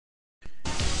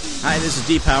Hi, this is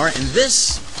depower, and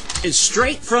this is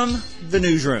straight from the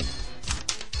newsroom.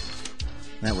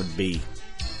 That would be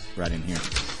right in here.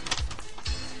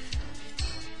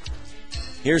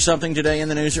 Here's something today in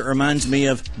the news that reminds me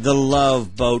of the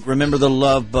Love Boat. Remember the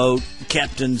Love Boat,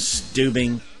 Captain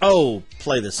Steubing? Oh,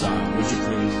 play the song, would you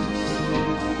please?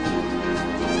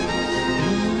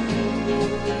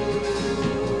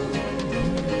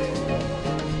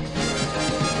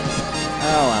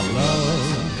 Oh, I love it.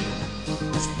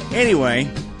 Anyway,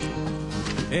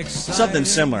 something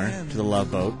similar to the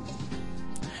Love Boat.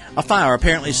 A fire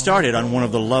apparently started on one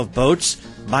of the Love Boats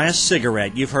by a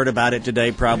cigarette. You've heard about it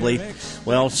today, probably.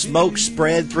 Well, smoke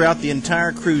spread throughout the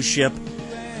entire cruise ship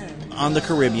on the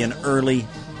Caribbean early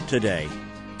today,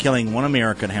 killing one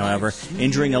American, however,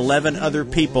 injuring 11 other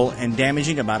people and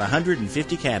damaging about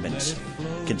 150 cabins.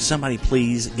 Can somebody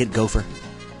please get Gopher?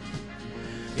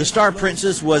 The Star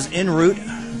Princess was en route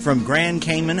from Grand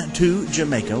Cayman to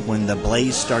Jamaica when the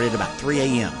blaze started about 3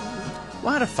 a.m.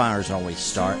 Why do fires always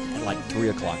start at like 3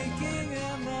 o'clock in the morning?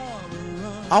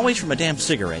 Always from a damn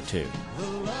cigarette, too.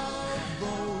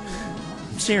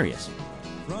 I'm serious.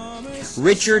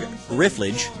 Richard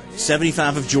Riffledge,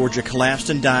 75 of Georgia, collapsed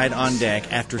and died on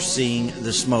deck after seeing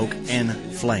the smoke and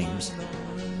flames.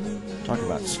 Talk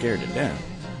about scared to death.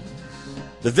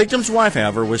 The victim's wife,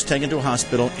 however, was taken to a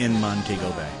hospital in Montego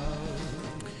Bay.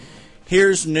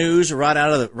 Here's news right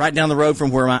down the road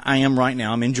from where I am right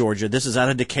now. I'm in Georgia. This is out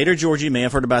of Decatur, Georgia. You may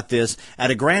have heard about this. At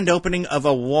a grand opening of a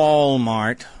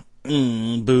Walmart.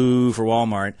 Boo for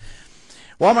Walmart.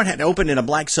 Walmart had opened in a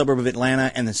black suburb of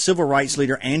Atlanta, and the civil rights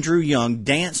leader Andrew Young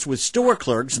danced with store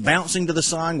clerks, bouncing to the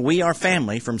song "We Are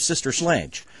Family" from Sister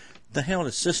Sledge. The hell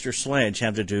does Sister Sledge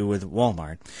have to do with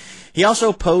Walmart? He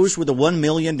also posed with a $1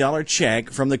 million check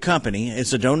from the company.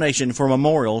 It's a donation for a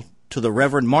memorial to the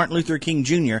Reverend Martin Luther King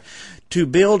Jr. to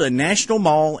build a national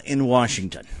mall in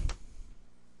Washington.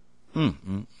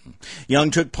 Young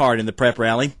took part in the prep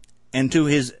rally and to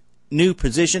his new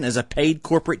position as a paid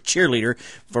corporate cheerleader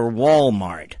for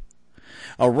Walmart,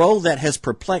 a role that has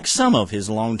perplexed some of his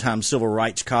longtime civil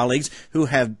rights colleagues who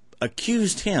have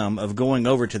accused him of going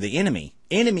over to the enemy.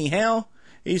 Enemy, hell?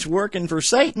 He's working for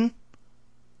Satan.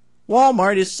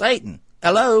 Walmart is Satan.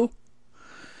 Hello?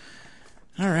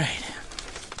 All right.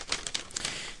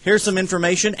 Here's some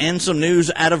information and some news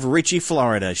out of Ritchie,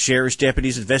 Florida. Sheriff's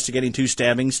deputies investigating 2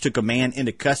 stabbings took a man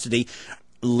into custody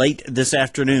late this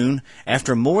afternoon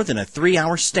after more than a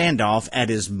 3-hour standoff at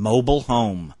his mobile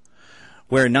home,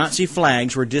 where Nazi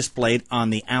flags were displayed on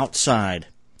the outside.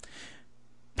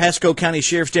 Pasco County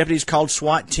Sheriff's deputies called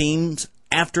SWAT teams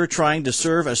after trying to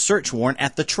serve a search warrant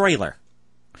at the trailer,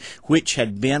 which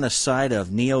had been a site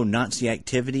of neo-Nazi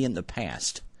activity in the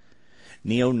past.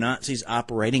 Neo-Nazis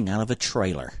operating out of a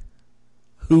trailer.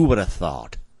 Who would have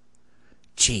thought?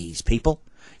 Geez, people,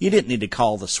 you didn't need to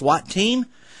call the SWAT team.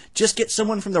 Just get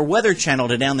someone from the Weather Channel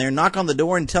to down there, knock on the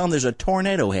door, and tell them there's a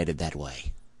tornado headed that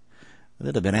way.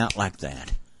 They'd have been out like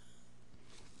that.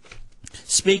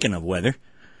 Speaking of weather,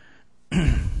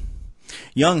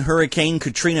 young Hurricane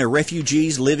Katrina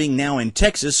refugees living now in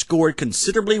Texas scored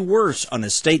considerably worse on a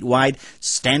statewide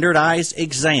standardized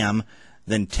exam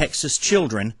than Texas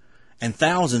children, and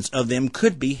thousands of them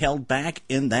could be held back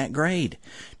in that grade.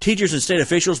 Teachers and state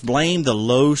officials blame the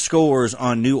low scores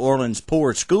on New Orleans'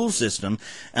 poor school system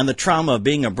and the trauma of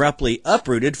being abruptly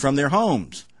uprooted from their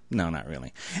homes. No, not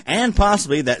really. And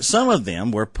possibly that some of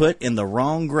them were put in the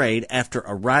wrong grade after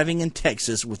arriving in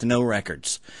Texas with no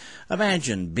records.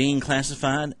 Imagine being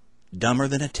classified dumber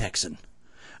than a Texan.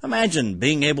 Imagine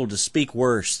being able to speak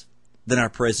worse than our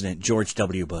President, George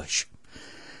W. Bush.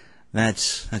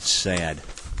 That's sad.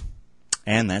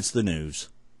 And that's the news.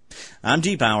 I'm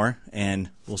depower,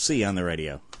 and we'll see you on the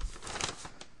radio.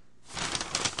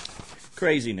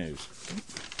 Crazy news.